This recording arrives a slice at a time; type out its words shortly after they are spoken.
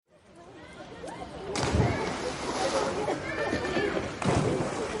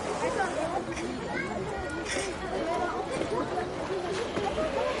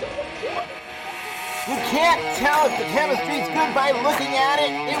can't tell if the chemistry's good by looking at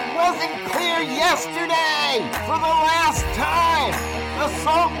it. It wasn't clear yesterday. For the last time, the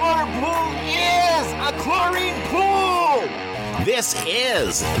saltwater pool is a chlorine pool. This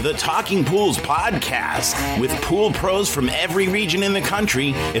is the Talking Pools podcast with pool pros from every region in the country.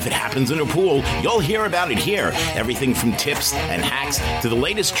 If it happens in a pool, you'll hear about it here. Everything from tips and hacks to the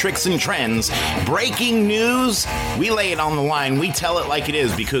latest tricks and trends. Breaking news, we lay it on the line. We tell it like it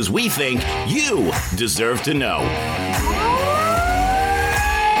is because we think you deserve to know.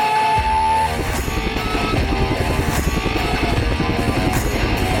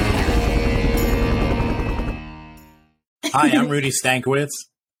 Hi, I'm Rudy Stankiewicz.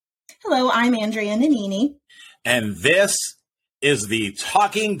 Hello, I'm Andrea Nannini. And this is the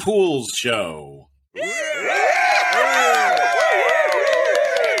Talking Pools Show.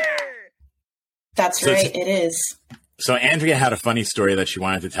 That's right, it is. So Andrea had a funny story that she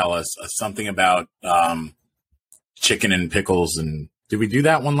wanted to tell us, something about chicken and pickles. And did we do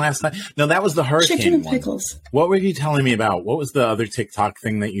that one last night? No, that was the hurricane Chicken and one. pickles. What were you telling me about? What was the other TikTok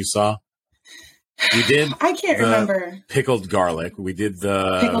thing that you saw? We did. I can't remember. Pickled garlic. We did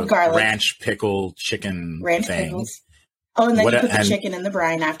the Pickled garlic. Ranch pickle chicken Ranch thing. pickles. Oh, and then you put the chicken in the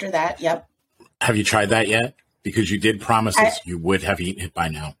brine after that. Yep. Have you tried that yet? Because you did promise us you would have eaten it by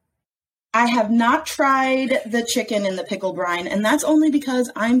now. I have not tried the chicken in the pickle brine, and that's only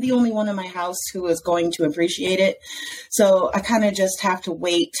because I'm the only one in my house who is going to appreciate it. So I kind of just have to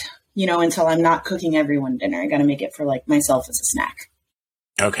wait, until I'm not cooking everyone dinner. I got to make it for myself as a snack.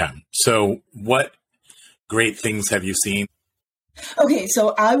 Okay. So what great things have you seen? Okay,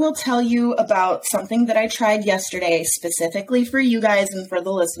 so I will tell you about something that I tried yesterday specifically for you guys and for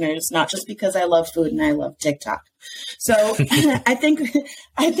the listeners, not just because I love food and I love TikTok. So I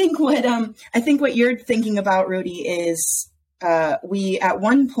think what you're thinking about, Rudy, is we at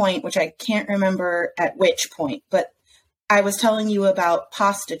one point, which I can't remember at which point, but I was telling you about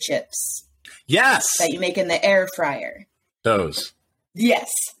pasta chips. Yes. That you make in the air fryer. Those.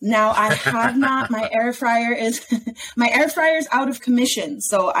 Yes. Now I have not. My air fryer is out of commission,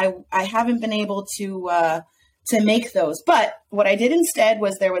 so I haven't been able to make those. But what I did instead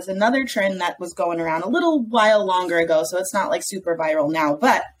was there was another trend that was going around a little while longer ago, so it's not super viral now.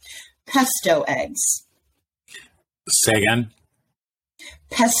 But pesto eggs. Say again.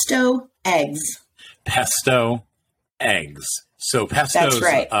 Pesto eggs. Pesto eggs. So pesto's That's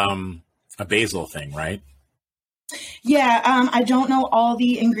right. A basil thing, right? Yeah, I don't know all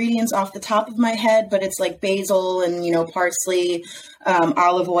the ingredients off the top of my head, but it's like basil and, parsley,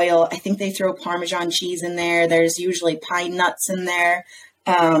 olive oil. I think they throw Parmesan cheese in there. There's usually pine nuts in there.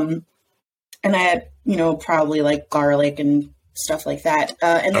 And I had, probably garlic and stuff like that.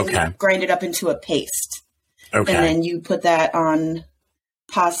 And then you grind it up into a paste. Okay. And then you put that on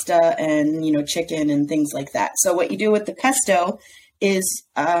pasta and, chicken and things like that. So what you do with the pesto is...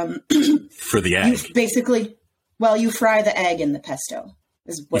 for the egg. You fry the egg in the pesto.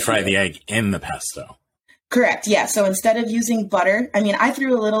 You fry the egg in the pesto. Correct, yeah. So instead of using butter, I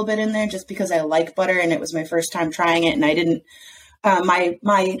threw a little bit in there just because I like butter and it was my first time trying it and I didn't,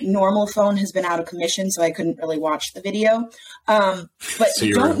 my normal phone has been out of commission, so I couldn't really watch the video. But so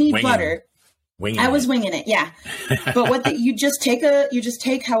you don't need butter. I was winging it, yeah. But you just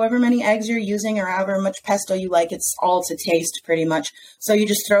take however many eggs you're using or however much pesto you like. It's all to taste pretty much. So you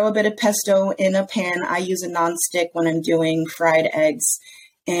just throw a bit of pesto in a pan. I use a nonstick when I'm doing fried eggs.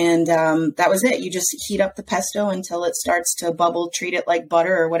 And that was it. You just heat up the pesto until it starts to bubble, treat it like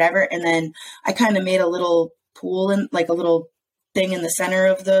butter or whatever. And then I kind of made a little pool and a little thing in the center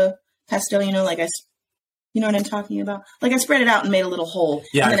of the pesto, you know what I'm talking about? I spread it out and made a little hole.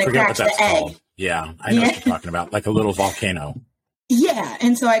 Yeah, and then I forget what that's called. Egg. Yeah, I know what you're talking about. Like a little volcano. Yeah,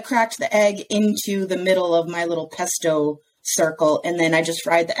 and so I cracked the egg into the middle of my little pesto circle, and then I just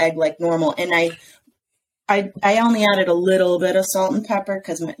fried the egg like normal. And I only added a little bit of salt and pepper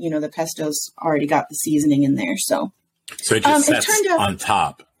because, the pesto's already got the seasoning in there. So it just sets on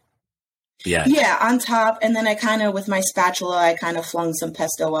top. Yeah. Yeah, on top. And then with my spatula, I flung some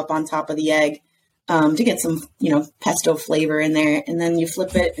pesto up on top of the egg to get some, pesto flavor in there. And then you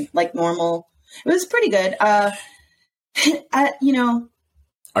flip it like normal. It was pretty good. It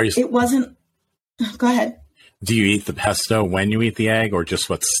wasn't. Go ahead. Do you eat the pesto when you eat the egg or just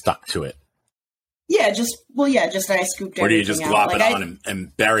what's stuck to it? Yeah, just I scooped everything out. Or do you just glop it on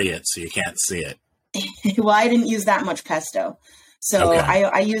and bury it so you can't see it? Well, I didn't use that much pesto. So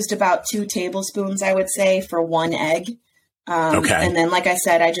I used about 2 tablespoons, I would say, for 1 egg. And then, like I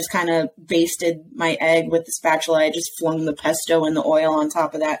said, I just kind of basted my egg with the spatula. I just flung the pesto and the oil on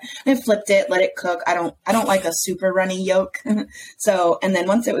top of that. I flipped it, let it cook. I don't like a super runny yolk. So, and then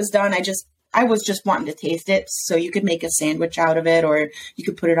once it was done, I was just wanting to taste it. So you could make a sandwich out of it, or you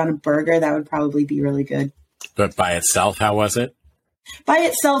could put it on a burger. That would probably be really good. But by itself, how was it? By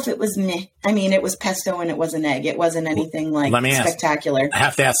itself, it was meh. I mean, it was pesto and it was an egg. It wasn't anything like spectacular. I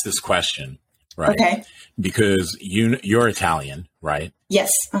have to ask this question, right? Okay. Because you're Italian, right?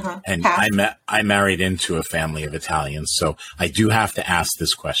 Yes. And I married into a family of Italians, so I do have to ask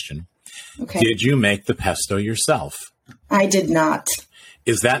this question. Okay. Did you make the pesto yourself? I did not.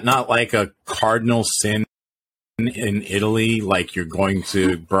 Is that not like a cardinal sin in Italy? Like you're going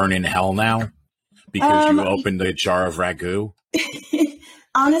to burn in hell now because you opened a jar of ragu?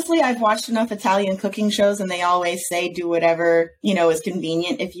 Honestly, I've watched enough Italian cooking shows, and they always say do whatever, is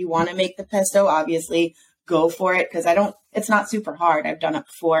convenient. If you want to make the pesto, obviously go for it, because it's not super hard. I've done it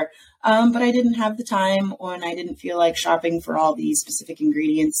before. But I didn't have the time, and I didn't feel like shopping for all these specific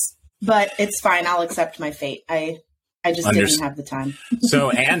ingredients. But it's fine. I'll accept my fate. I just didn't have the time.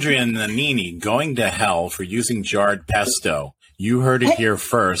 So Andrea Nannini going to hell for using jarred pesto. You heard it here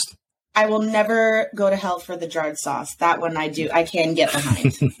first. I will never go to hell for the jarred sauce. That one I can get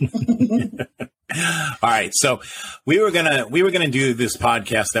behind. All right. So we were gonna do this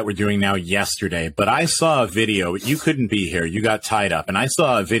podcast that we're doing now yesterday, but I saw a video. You couldn't be here. You got tied up. And I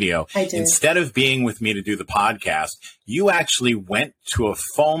saw a video. I did. Instead of being with me to do the podcast, you actually went to a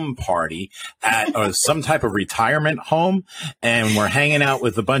foam party at some type of retirement home and were hanging out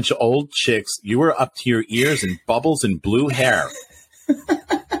with a bunch of old chicks. You were up to your ears in bubbles and blue hair.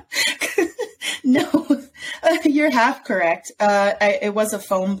 No, you're half correct. It was a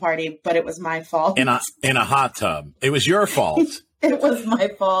foam party, but it was my fault. In a hot tub. It was your fault. It was my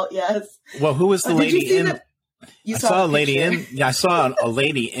fault. Yes. Well, who was the lady in? I saw a lady in. Yeah, I saw a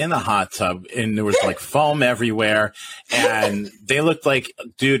lady in a hot tub, and there was like foam everywhere, and they looked like,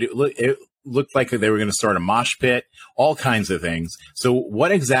 dude. It looked like they were going to start a mosh pit. All kinds of things. So,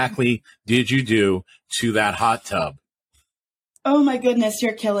 what exactly did you do to that hot tub? Oh my goodness,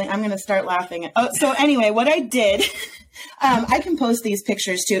 you're killing. I'm going to start laughing. So anyway, what I did, I can post these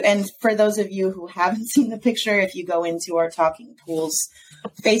pictures too. And for those of you who haven't seen the picture, if you go into our Talking Pools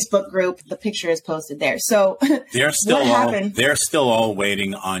Facebook group, the picture is posted there. So they're still all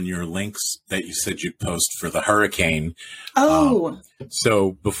waiting on your links that you said you'd post for the hurricane.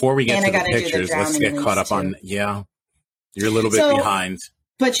 So before we get to the pictures, let's get caught up on, you're a little bit behind.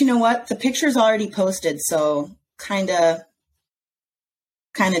 But you know what? The picture's already posted. So kind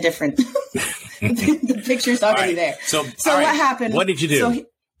of different. The picture's already there. So what happened? What did you do? So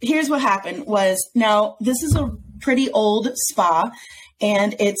here's what happened now this is a pretty old spa,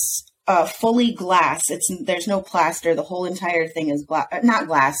 and it's fully glass. There's no plaster. The whole entire thing is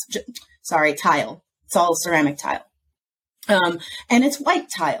tile. It's all ceramic tile. And it's white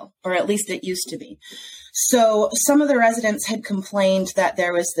tile, or at least it used to be. So some of the residents had complained that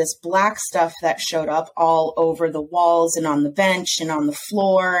there was this black stuff that showed up all over the walls and on the bench and on the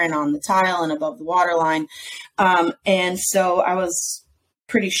floor and on the tile and above the water line. And so I was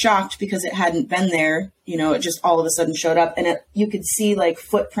pretty shocked because it hadn't been there. It just all of a sudden showed up, and you could see like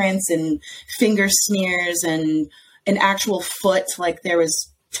footprints and finger smears and an actual foot, like there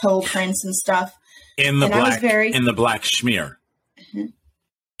was toe prints and stuff. In the black schmear. Mm-hmm.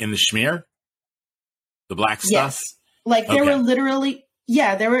 In the schmear? The black stuff? Yes. Like there were literally,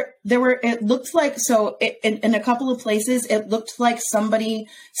 there were, it looked like, in a couple of places, it looked like somebody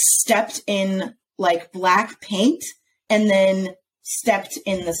stepped in like black paint and then stepped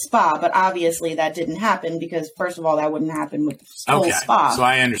in the spa. But obviously that didn't happen because, first of all, that wouldn't happen with the whole spa. So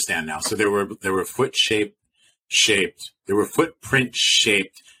I understand now. So there were footprint shaped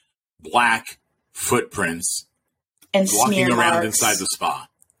black footprints and walking around marks inside the spa.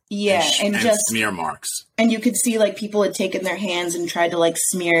 Yeah, and just smear marks. And you could see like people had taken their hands and tried to like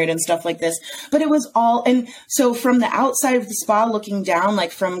smear it and stuff like this. But it was all, and so from the outside of the spa looking down,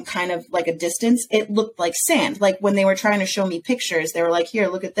 like from kind of like a distance, it looked like sand. Like when they were trying to show me pictures, they were like, here,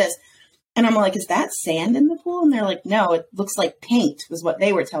 look at this. And I'm like, is that sand in the pool? And they're like, no, it looks like paint, was what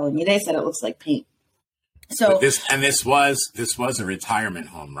they were telling me. They said it looks like paint. So this was a retirement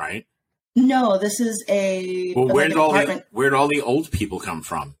home, right? No, this is a where'd all the old people come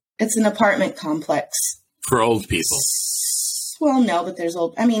from? It's an apartment complex. For old people? Well, no, but there's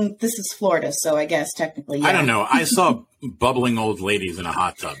old... I mean, this is Florida, so I guess technically, yeah. I don't know. I saw bubbling old ladies in a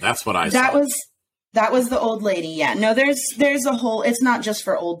hot tub. That's what I saw. That was the old lady, yeah. No, there's a whole... It's not just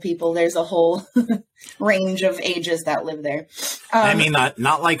for old people. There's a whole range of ages that live there. I mean,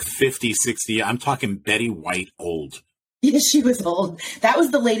 not like 50, 60. I'm talking Betty White old. Yeah, she was old. That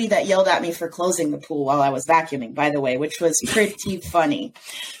was the lady that yelled at me for closing the pool while I was vacuuming, by the way, which was pretty funny.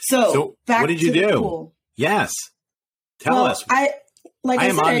 So back what did you to do? The pool. Yes. Tell us. I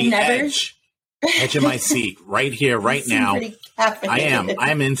am on the edge. Edge of my seat, right here, right now.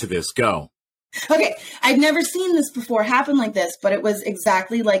 I'm into this. Go. Okay, I'd never seen this before happen like this, but it was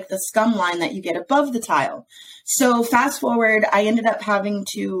exactly like the scum line that you get above the tile. So fast forward, I ended up having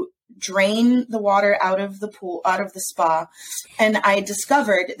to drain the water out of the pool, out of the spa, and I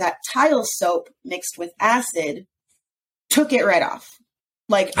discovered that tile soap mixed with acid took it right off.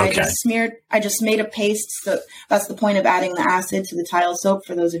 Like, okay. I just made a paste. So that's the point of adding the acid to the tile soap,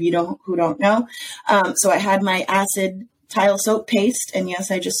 for those of you who don't know. So I had my acid tile soap paste, and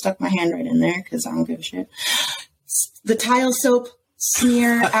yes, I just stuck my hand right in there because I don't give a shit. The tile soap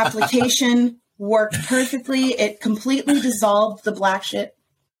smear application worked perfectly. It completely dissolved the black shit.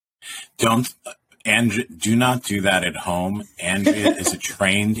 Andrea, do not do that at home. Andrea is a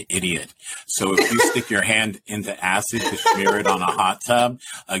trained idiot. So if you stick your hand into acid to smear it on a hot tub,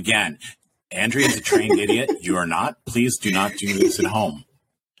 again, Andrea is a trained idiot. You are not. Please do not do this at home.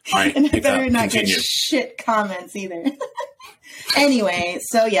 All right. And I better not get shit comments either. Anyway,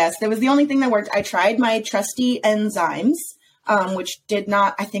 so yes, that was the only thing that worked. I tried my trusty enzymes, which did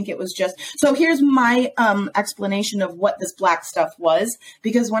not, I think it was just, so here's my explanation of what this black stuff was,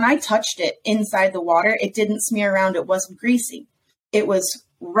 because when I touched it inside the water, it didn't smear around. It wasn't greasy. It was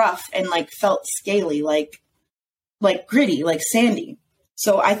rough and like felt scaly, like gritty, like sandy.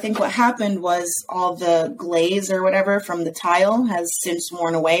 So I think what happened was all the glaze or whatever from the tile has since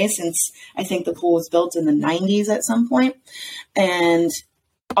worn away, since I think the pool was built in the 90s at some point. And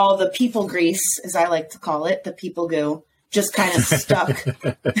all the people grease, as I like to call it, the people goo, just kind of stuck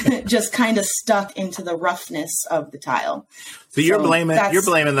into the roughness of the tile. So you're blaming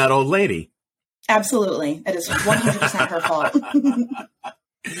that old lady. Absolutely. It is 100% her fault.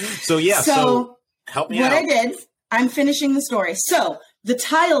 So help me out. What I did, I'm finishing the story. So the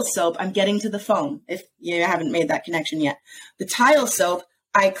tile soap, I'm getting to the foam, if you haven't made that connection yet. The tile soap,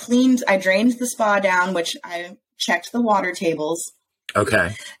 I drained the spa down, which I checked the water tables.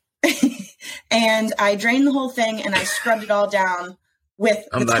 Okay. And I drained the whole thing and I scrubbed it all down with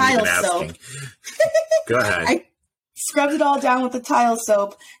the tile soap. Go ahead. I scrubbed it all down with the tile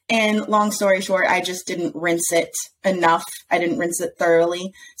soap, and long story short, I just didn't rinse it enough. I didn't rinse it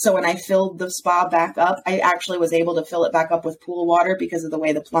thoroughly. So when I filled the spa back up, I actually was able to fill it back up with pool water because of the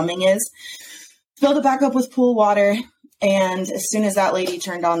way the plumbing is. Filled it back up with pool water, and as soon as that lady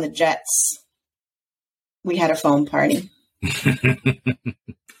turned on the jets, we had a foam party.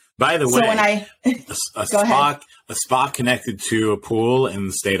 By the way, a spa connected to a pool in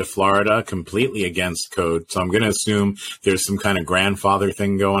the state of Florida, completely against code. So I'm going to assume there's some kind of grandfather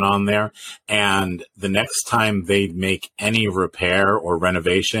thing going on there. And the next time they make any repair or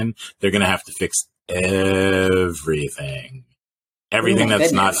renovation, they're going to have to fix everything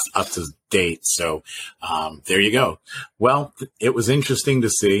that's not up to date. So there you go. Well, it was interesting to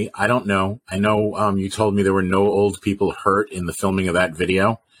see. I don't know. I know you told me there were no old people hurt in the filming of that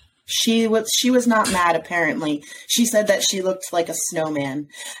video. She was not mad, apparently. She said that she looked like a snowman.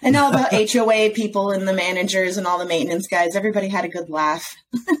 And all the HOA people and the managers and all the maintenance guys, everybody had a good laugh.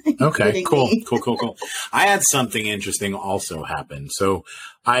 Okay, cool. I had something interesting also happen. So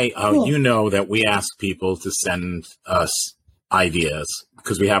cool. You know that we ask people to send us ideas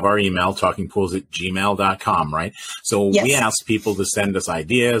because we have our email, talkingpools@gmail.com, right? So yes. We ask people to send us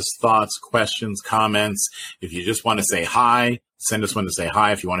ideas, thoughts, questions, comments. If you just want to say hi, send us one to say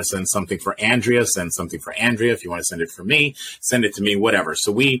hi. If you want to send something for Andrea, send something for Andrea. If you want to send it for me, send it to me, whatever.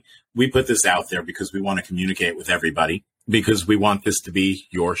 So we put this out there because we want to communicate with everybody, because we want this to be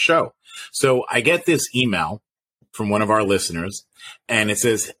your show. So I get this email from one of our listeners, and it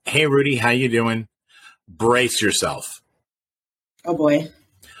says, "Hey, Rudy, how you doing? Brace yourself." Oh, boy.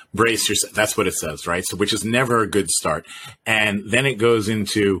 Brace yourself. That's what it says, right? So, which is never a good start. And then it goes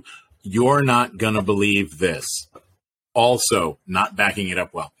into, "You're not going to believe this." Also not backing it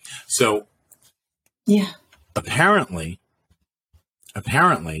up well. So yeah, apparently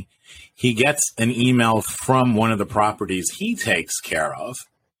he gets an email from one of the properties he takes care of,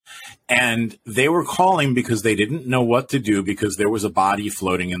 and they were calling because they didn't know what to do because there was a body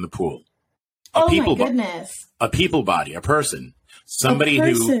floating in the pool. My goodness. A people body, a person. One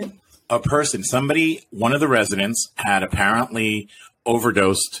of the residents had apparently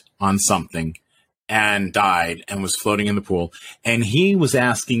overdosed on something and died and was floating in the pool. And he was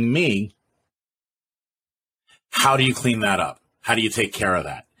asking me, how do you clean that up? How do you take care of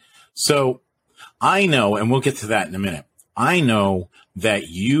that? So I know, and we'll get to that in a minute, I know that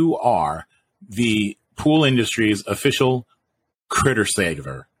you are the pool industry's official critter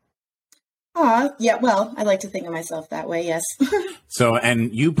saver. Yeah, well, I like to think of myself that way, yes. So,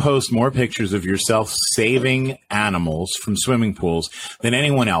 and you post more pictures of yourself saving animals from swimming pools than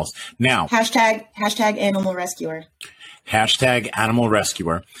anyone else. Now, hashtag animal rescuer. Hashtag animal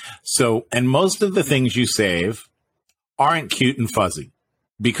rescuer. So, and most of the things you save aren't cute and fuzzy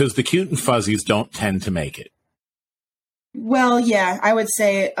because the cute and fuzzies don't tend to make it. Well, yeah, I would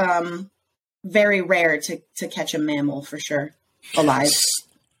say very rare to catch a mammal for sure alive.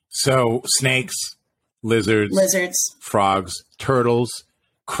 So snakes, lizards, frogs, turtles,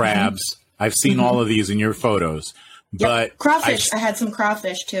 crabs. Mm-hmm. I've seen all of these in your photos. But crawfish. I had some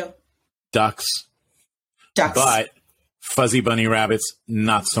crawfish too. Ducks. But fuzzy bunny rabbits,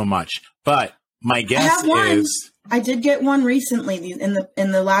 not so much. But my guess is I did get one recently.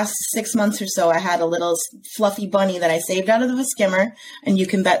 In the last 6 months or so, I had a little fluffy bunny that I saved out of a skimmer, and you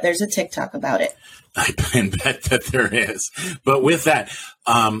can bet there's a TikTok about it. I can bet that there is. But with that,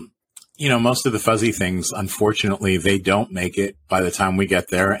 most of the fuzzy things, unfortunately, they don't make it by the time we get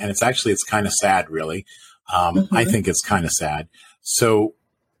there. And it's kind of sad, really. I think it's kind of sad. So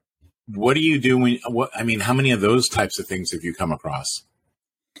what do you do how many of those types of things have you come across?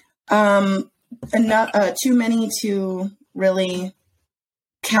 Not too many to really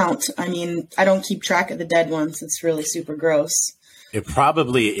count. I mean, I don't keep track of the dead ones. It's really super gross. It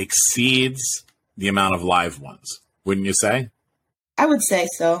probably exceeds the amount of live ones, wouldn't you say? I would say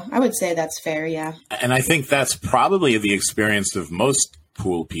so. I would say that's fair, yeah. And I think that's probably the experience of most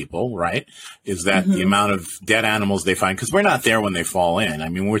pool people, right? Is that the amount of dead animals they find? Because we're not there when they fall in. I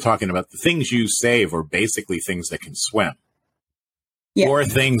mean, we're talking about the things you save are basically things that can swim. Yeah. Or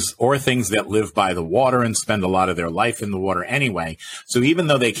things that live by the water and spend a lot of their life in the water anyway. So even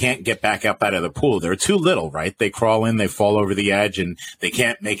though they can't get back up out of the pool, they're too little, right? They crawl in, they fall over the edge, and they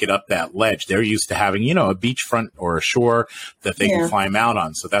can't make it up that ledge. They're used to having, a beachfront or a shore that they can climb out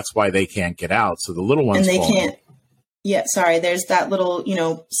on. So that's why they can't get out. So the little ones and they can't. Yeah, sorry. There's that little,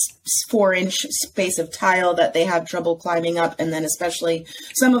 4-inch space of tile that they have trouble climbing up, and then especially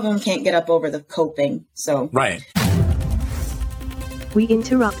some of them can't get up over the coping. So right. We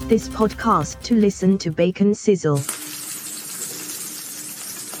interrupt this podcast to listen to Bacon Sizzle.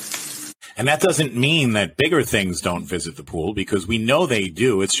 And that doesn't mean that bigger things don't visit the pool, because we know they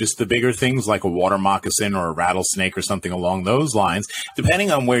do. It's just the bigger things like a water moccasin or a rattlesnake or something along those lines, depending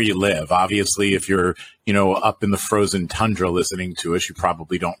on where you live. Obviously, if you're, up in the frozen tundra listening to us, you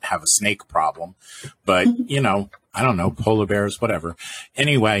probably don't have a snake problem. But, I don't know, polar bears, whatever.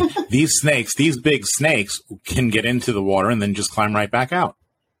 Anyway, these big snakes can get into the water and then just climb right back out.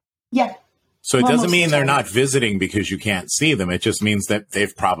 Yeah. So it doesn't mean they're not visiting because you can't see them. It just means that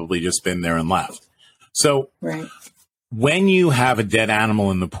they've probably just been there and left. So when you have a dead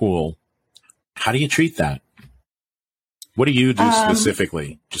animal in the pool, how do you treat that? What do you do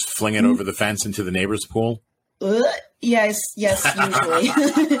specifically? Just fling it over the fence into the neighbor's pool? Yes, usually.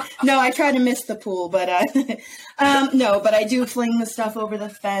 No, I try to miss the pool, but no, but I do fling the stuff over the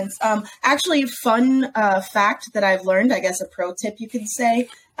fence. Actually, fun fact that I've learned, I guess a pro tip you could say,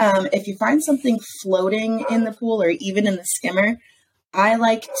 if you find something floating in the pool or even in the skimmer, I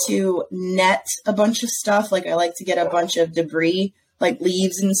like to net a bunch of stuff. Like I like to get a bunch of debris, like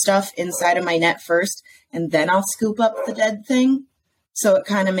leaves and stuff inside of my net first, and then I'll scoop up the dead thing. So it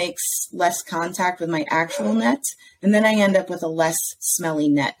kind of makes less contact with my actual net. And then I end up with a less smelly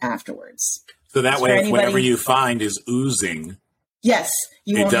net afterwards. So that way, if whatever you find is oozing. Yes,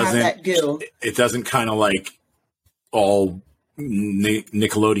 you won't have that goo. It doesn't kind of like all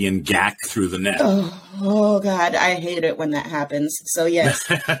Nickelodeon gack through the net. Oh God, I hate it when that happens. So yes.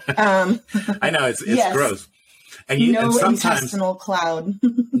 I know, it's yes. Gross. And intestinal cloud.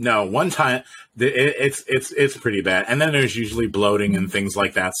 No, one time it's pretty bad, and then there's usually bloating and things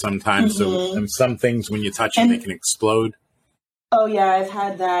like that sometimes. So and some things when you touch them, they can explode. Oh yeah, I've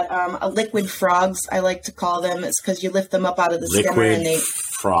had that. Liquid frogs, I like to call them. It's because you lift them up out of the skimmer and they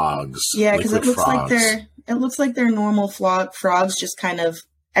frogs. Yeah, because it looks like they're normal frogs, just kind of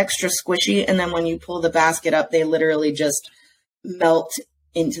extra squishy. And then when you pull the basket up, they literally just melt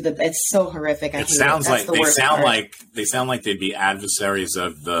into the. It's so horrific. It sounds like they sound like they'd be adversaries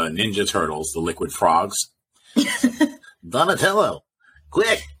of the Ninja Turtles, the liquid frogs. Donatello,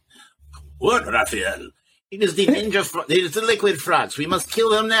 quick! What, Raphael? It is the it is the liquid frogs. We must kill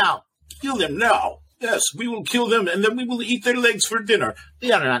them now. Kill them now? Yes, we will kill them, and then we will eat their legs for dinner.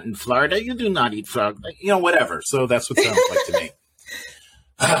 We are not in Florida. You do not eat frogs. Whatever. So that's what it sounds like to me.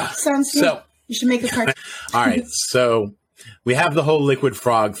 Sounds good. So, you should make a cartoon. All right, so we have the whole liquid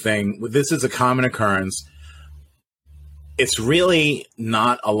frog thing. This is a common occurrence. It's really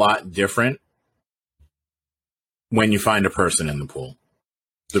not a lot different when you find a person in the pool.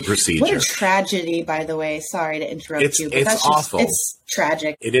 the procedure. What a tragedy, by the way. Sorry to interrupt you, but it's awful. It's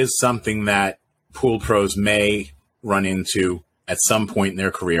tragic. It is something that pool pros may run into at some point in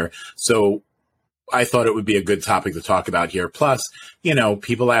their career. So I thought it would be a good topic to talk about here. Plus, you know,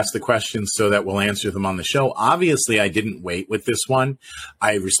 people ask the questions so that we'll answer them on the show. Obviously, I didn't wait with this one.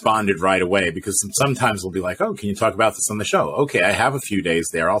 I responded right away because sometimes they'll be like, oh, can you talk about this on the show? Okay, I have a few days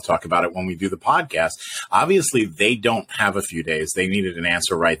there. I'll talk about it when we do the podcast. Obviously, they don't have a few days. They needed an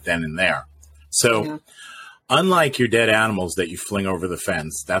answer right then and there. So unlike your dead animals that you fling over the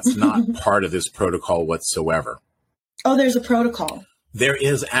fence, that's not part of this protocol whatsoever. Oh, there's a protocol. There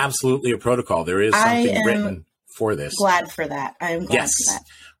is absolutely a protocol. There is something written for this. Glad for that. I am glad for that.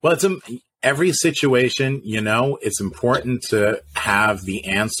 Well, it's every situation, you know, it's important to have the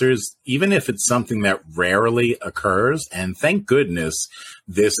answers, even if it's something that rarely occurs. And thank goodness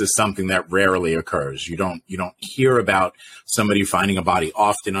this is something that rarely occurs. You don't hear about somebody finding a body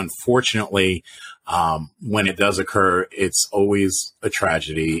often. Unfortunately, when it does occur, it's always a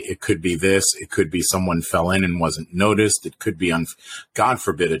tragedy. It could be this. It could be someone fell in and wasn't noticed. It could be, God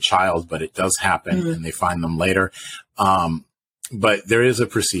forbid, a child, but it does happen and they find them later. But there is a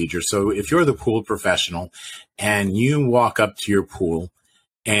procedure. So if you're the pool professional and you walk up to your pool,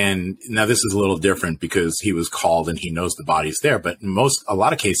 and now this is a little different because he was called and he knows the body's there, but in a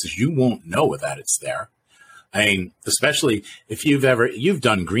lot of cases, you won't know that it's there. I mean, especially if you've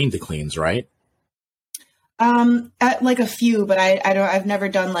done green to cleans, right? Like a few, but I've never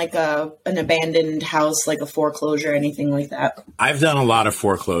done like an abandoned house, like a foreclosure or anything like that. I've done a lot of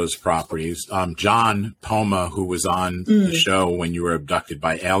foreclosed properties. John Poma, who was on the show when you were abducted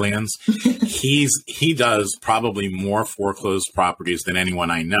by aliens, he does probably more foreclosed properties than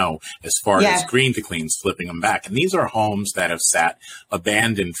anyone I know as far as green to cleans, flipping them back. And these are homes that have sat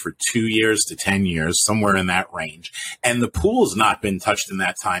abandoned for 2 years to 10 years, somewhere in that range. And the pool's not been touched in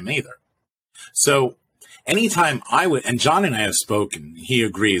that time either. So anytime and John and I have spoken, he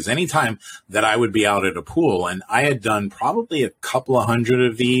agrees, anytime that I would be out at a pool, and I had done probably a couple of hundred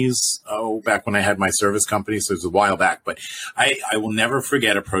of these, back when I had my service company, so it was a while back, but I will never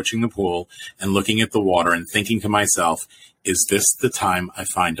forget approaching the pool and looking at the water and thinking to myself, is this the time I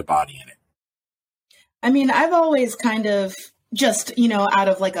find a body in it? I mean, I've always kind of just, out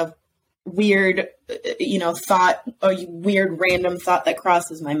of like a weird, thought, or weird random thought that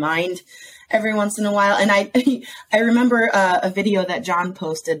crosses my mind every once in a while. And I remember a video that John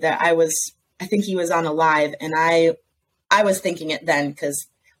posted that I think he was on a live, and I was thinking it then because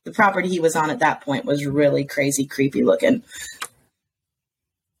the property he was on at that point was really crazy, creepy looking.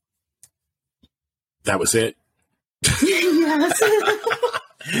 That was it. Yes.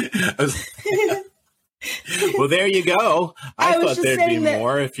 Well, there you go. I thought there'd be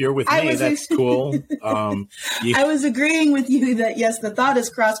more. If you're with me, that's cool. I was agreeing with you that, yes, the thought has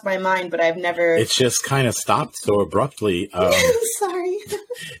crossed my mind, but I've never... It's just kind of stopped so abruptly. Sorry.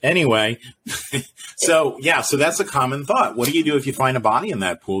 Anyway, so that's a common thought. What do you do if you find a body in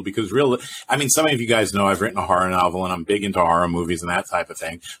that pool? Because some of you guys know I've written a horror novel and I'm big into horror movies and that type of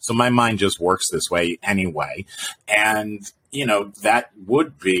thing. So my mind just works this way anyway. And that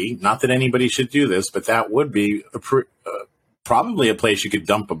would be, not that anybody should do this, but that would be probably a place you could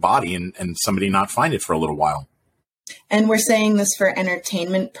dump a body and somebody not find it for a little while. And we're saying this for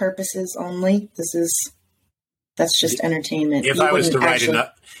entertainment purposes only. That's just entertainment. If I was to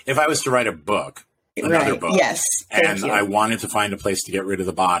write a book, another book, yes, and I wanted to find a place to get rid of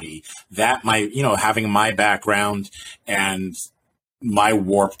the body, that might, having my background and my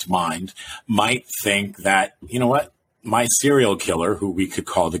warped mind might think that, what? My serial killer, who we could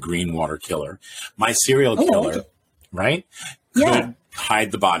call the green water killer, right? Could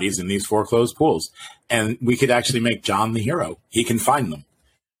hide the bodies in these foreclosed pools. And we could actually make John the hero. He can find them.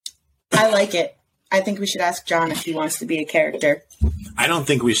 I like it. I think we should ask John if he wants to be a character. I don't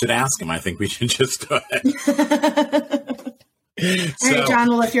think we should ask him. I think we should just do it. All right, John,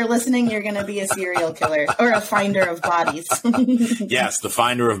 well, if you're listening, you're going to be a serial killer or a finder of bodies. Yes, the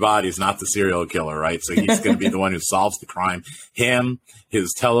finder of bodies, not the serial killer, right? So he's going to be the one who solves the crime. Him,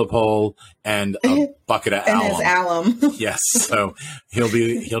 his telepole, and a bucket of alum. And his alum. Yes, so he'll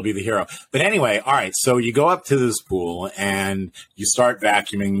be the hero. But anyway, all right, so you go up to this pool and you start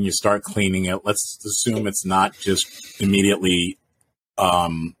vacuuming, you start cleaning it. Let's assume it's not just immediately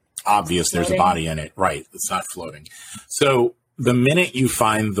obvious there's a body in it. Right, it's not floating. So the minute you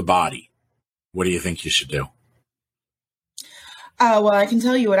find the body, what do you think you should do? Well, I can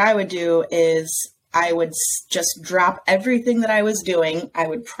tell you what I would do is I would just drop everything that I was doing. I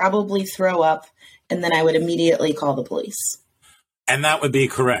would probably throw up, and then I would immediately call the police. And that would be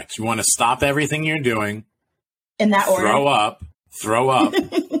correct. You want to stop everything you're doing. In that order. Throw up,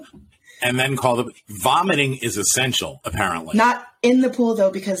 And then call the vomiting is essential, apparently. Not in the pool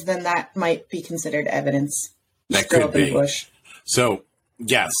though, because then that might be considered evidence. That could be. Bush. So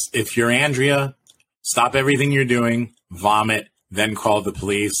yes, if you're Andrea, stop everything you're doing, vomit, then call the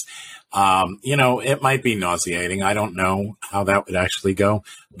police. It might be nauseating. I don't know how that would actually go,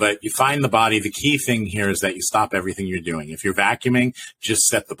 but you find the body. The key thing here is that you stop everything you're doing. If you're vacuuming, just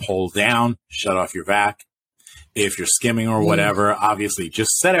set the pole down, shut off your vac. If you're skimming or whatever, obviously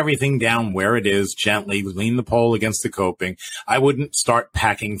just set everything down where it is gently, lean the pole against the coping. I wouldn't start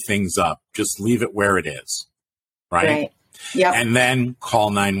packing things up. Just leave it where it is. Right. Yep. And then call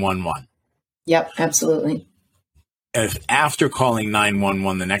 911. Yep. Absolutely. If after calling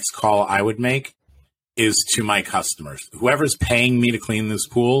 911, the next call I would make is to my customers. Whoever's paying me to clean this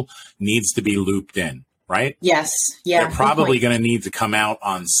pool needs to be looped in, right? Yes. Yeah. They're probably going to need to come out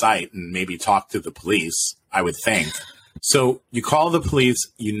on site and maybe talk to the police, I would think. So you call the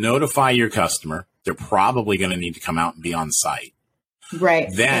police, you notify your customer. They're probably going to need to come out and be on site. Right.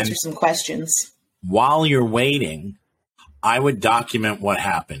 Then answer some questions. While you're waiting, I would document what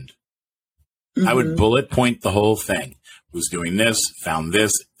happened. I would bullet point the whole thing. Was doing this, found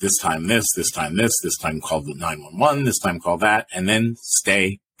this time this time this time called the 911, this time called that, and then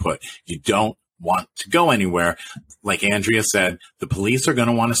stay put. You don't want to go anywhere. Like Andrea said, the police are going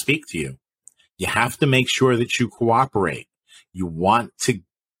to want to speak to you. You have to make sure that you cooperate. You want to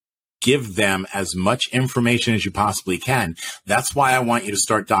give them as much information as you possibly can. That's why I want you to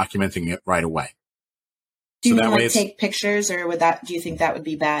start documenting it right away. Do you want to take pictures, or do you think that would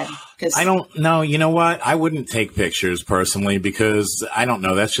be bad? Because I don't know. You know what? I wouldn't take pictures personally because I don't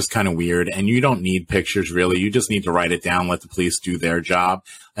know. That's just kind of weird. And you don't need pictures really. You just need to write it down, let the police do their job.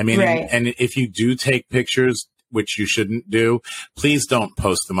 I mean, right. and if you do take pictures, which you shouldn't do, please don't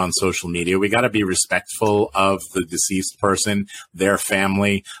post them on social media. We got to be respectful of the deceased person, their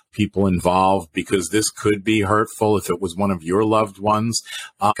family, people involved, because this could be hurtful if it was one of your loved ones.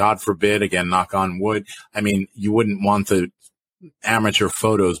 God forbid, again, knock on wood. I mean, you wouldn't want the amateur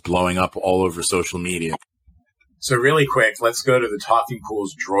photos blowing up all over social media. So really quick, let's go to the Talking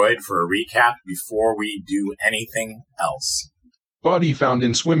Pools droid for a recap before we do anything else. Body found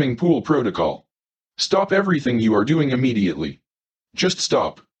in swimming pool protocol. Stop everything you are doing immediately. Just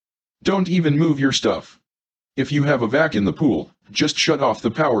stop. Don't even move your stuff. If you have a vac in the pool, just shut off the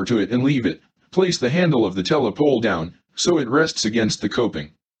power to it and leave it. Place the handle of the telepole down, so it rests against the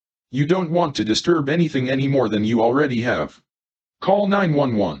coping. You don't want to disturb anything any more than you already have. Call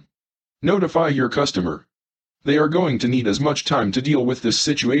 911. Notify your customer. They are going to need as much time to deal with this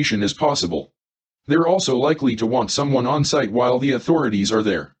situation as possible. They're also likely to want someone on site while the authorities are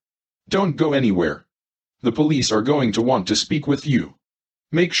there. Don't go anywhere. The police are going to want to speak with you.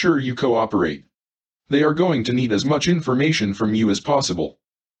 Make sure you cooperate. They are going to need as much information from you as possible.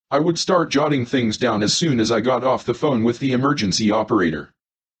 I would start jotting things down as soon as I got off the phone with the emergency operator.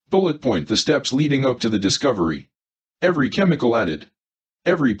 Bullet point the steps leading up to the discovery. Every chemical added.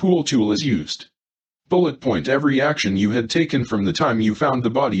 Every pool tool is used. Bullet point every action you had taken from the time you found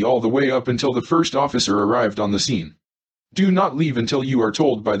the body all the way up until the first officer arrived on the scene. Do not leave until you are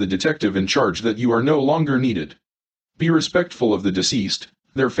told by the detective in charge that you are no longer needed. Be respectful of the deceased,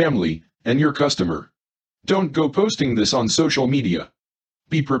 their family, and your customer. Don't go posting this on social media.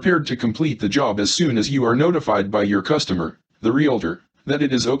 Be prepared to complete the job as soon as you are notified by your customer, the realtor, that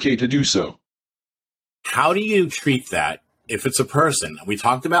it is okay to do so. How do you treat that if it's a person? We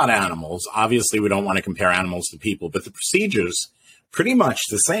talked about animals. Obviously, we don't want to compare animals to people, but the procedure's pretty much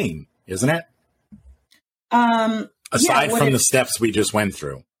the same, isn't it? Aside from the steps we just went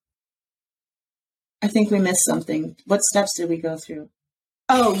through. I think we missed something. What steps did we go through?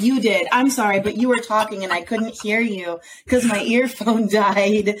 Oh, you did. I'm sorry, but you were talking and I couldn't hear you because my earphone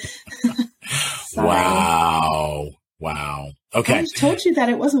died. Wow. Okay. I told you that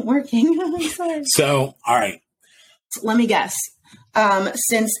it wasn't working. I'm sorry. So, all right. Let me guess.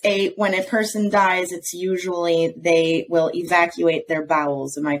 When a person dies, it's usually they will evacuate their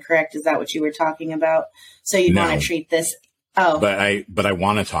bowels. Am I correct? Is that what you were talking about? So you want to treat this? Oh, but I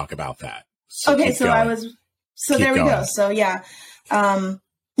want to talk about that. So okay, so going. There we go. So yeah,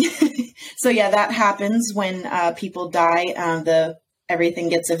 that happens when people die. Everything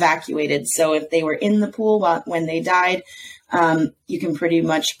gets evacuated. So if they were in the pool when they died, you can pretty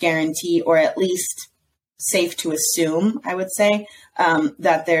much guarantee, or at least safe to assume, I would say,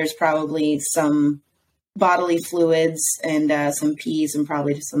 that there's probably some bodily fluids and some pees and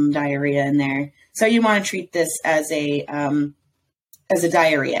probably some diarrhea in there. So you want to treat this as a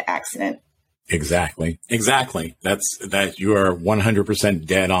diarrhea accident. Exactly. That you are 100%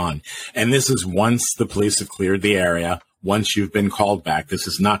 dead on. And this is once the police have cleared the area, once you've been called back. This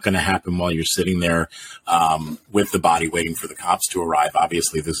is not going to happen while you're sitting there with the body waiting for the cops to arrive.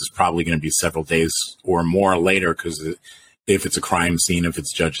 Obviously, this is probably going to be several days or more later, because if it's a crime scene, if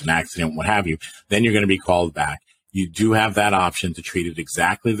it's judged an accident, what have you, then you're going to be called back. You do have that option to treat it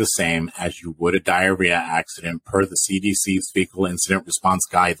exactly the same as you would a diarrhea accident per the CDC's fecal incident response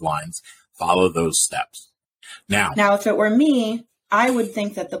guidelines. Follow those steps. Now, if it were me, I would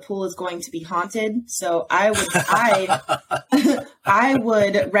think that the pool is going to be haunted. So I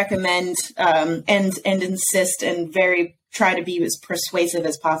would recommend and insist and try to be as persuasive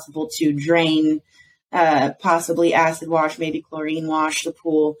as possible to drain, possibly acid wash, maybe chlorine wash the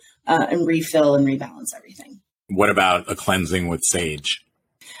pool, and refill and rebalance everything. What about a cleansing with sage?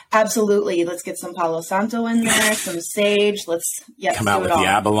 Absolutely. Let's get some Palo Santo in there, some sage. Let's come out with the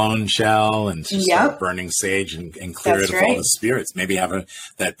abalone shell and just start burning sage and clear it of all the spirits. Maybe have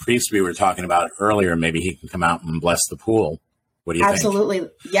that priest we were talking about earlier, maybe he can come out and bless the pool. What do you think? Absolutely.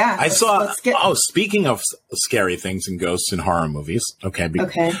 Yeah. Speaking of scary things and ghosts in horror movies. Okay.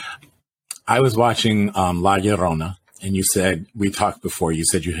 I was watching La Llorona. And we talked before, you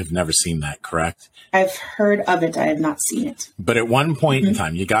said you have never seen that, correct? I've heard of it. I have not seen it. But at one point in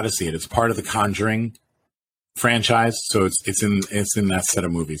time, you got to see it. It's part of the Conjuring franchise. So it's in that set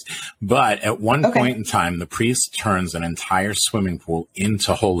of movies. But at one point in time, the priest turns an entire swimming pool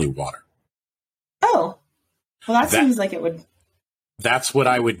into holy water. Oh, well, that seems like it would. That's what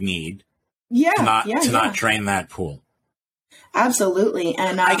I would need. Yeah. To not drain that pool. Absolutely.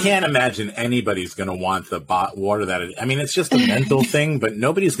 And I can't imagine anybody's going to want the water it's just a mental thing, but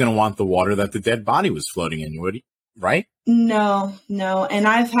nobody's going to want the water that the dead body was floating in, right? No. And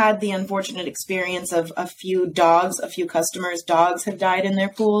I've had the unfortunate experience of a few customers' dogs have died in their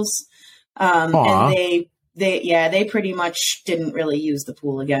pools. And they pretty much didn't really use the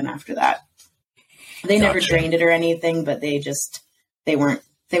pool again after that. They never drained it or anything, but they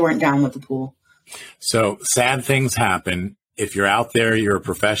weren't down with the pool. So sad things happen. If you're out there, you're a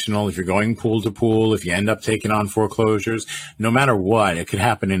professional. If you're going pool to pool, if you end up taking on foreclosures, no matter what, it could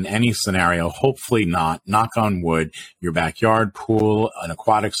happen in any scenario. Hopefully not. Knock on wood. Your backyard pool, an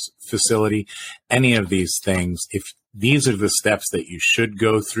aquatics facility, any of these things. If these are the steps that you should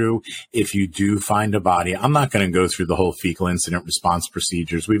go through if you do find a body. I'm not going to go through the whole fecal incident response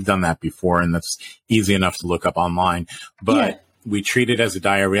procedures. We've done that before, and that's easy enough to look up online. But we treat it as a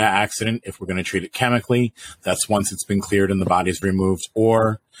diarrhea accident. If we're going to treat it chemically, that's once it's been cleared and the body's removed.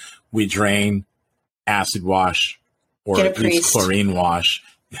 Or we drain, acid wash, or at least chlorine wash,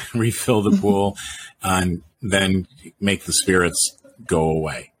 refill the pool, and then make the spirits go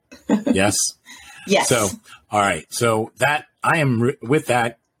away. Yes? Yes. So, all right. So I am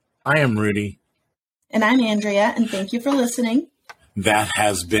Rudy. And I'm Andrea, and thank you for listening. This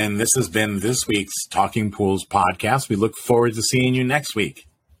has been this week's Talking Pools podcast. We look forward to seeing you next week.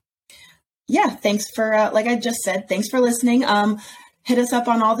 Yeah, thanks for, like I just said, thanks for listening. Hit us up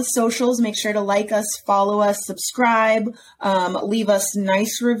on all the socials. Make sure to like us, follow us, subscribe, leave us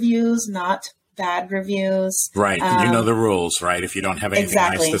nice reviews, not bad reviews. Right. You know the rules, right? If you don't have anything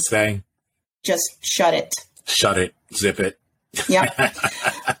nice to say, just shut it. Shut it. Zip it. Yep.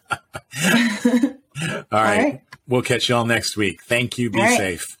 All right. We'll catch you all next week. Thank you. Be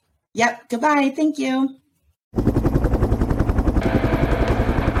safe. Yep. Goodbye. Thank you.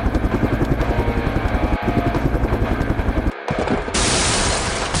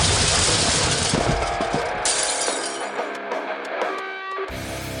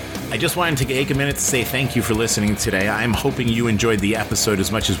 I just wanted to take a minute to say thank you for listening today. I'm hoping you enjoyed the episode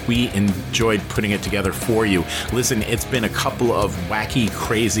as much as we enjoyed putting it together for you. Listen, it's been a couple of wacky,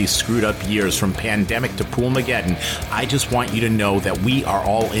 crazy, screwed up years from pandemic to Poolmageddon. I just want you to know that we are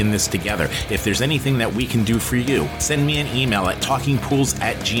all in this together. If there's anything that we can do for you, send me an email at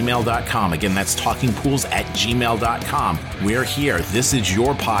talkingpools@gmail.com. Again, that's talkingpools@gmail.com. We're here. This is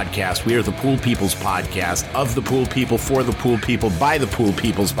your podcast. We are the Pool People's podcast, of the Pool People, for the Pool People, by the Pool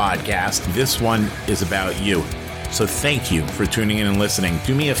People's podcast. This one is about you. So thank you for tuning in and listening.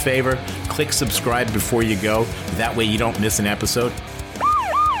 Do me a favor, click subscribe before you go. That way you don't miss an episode.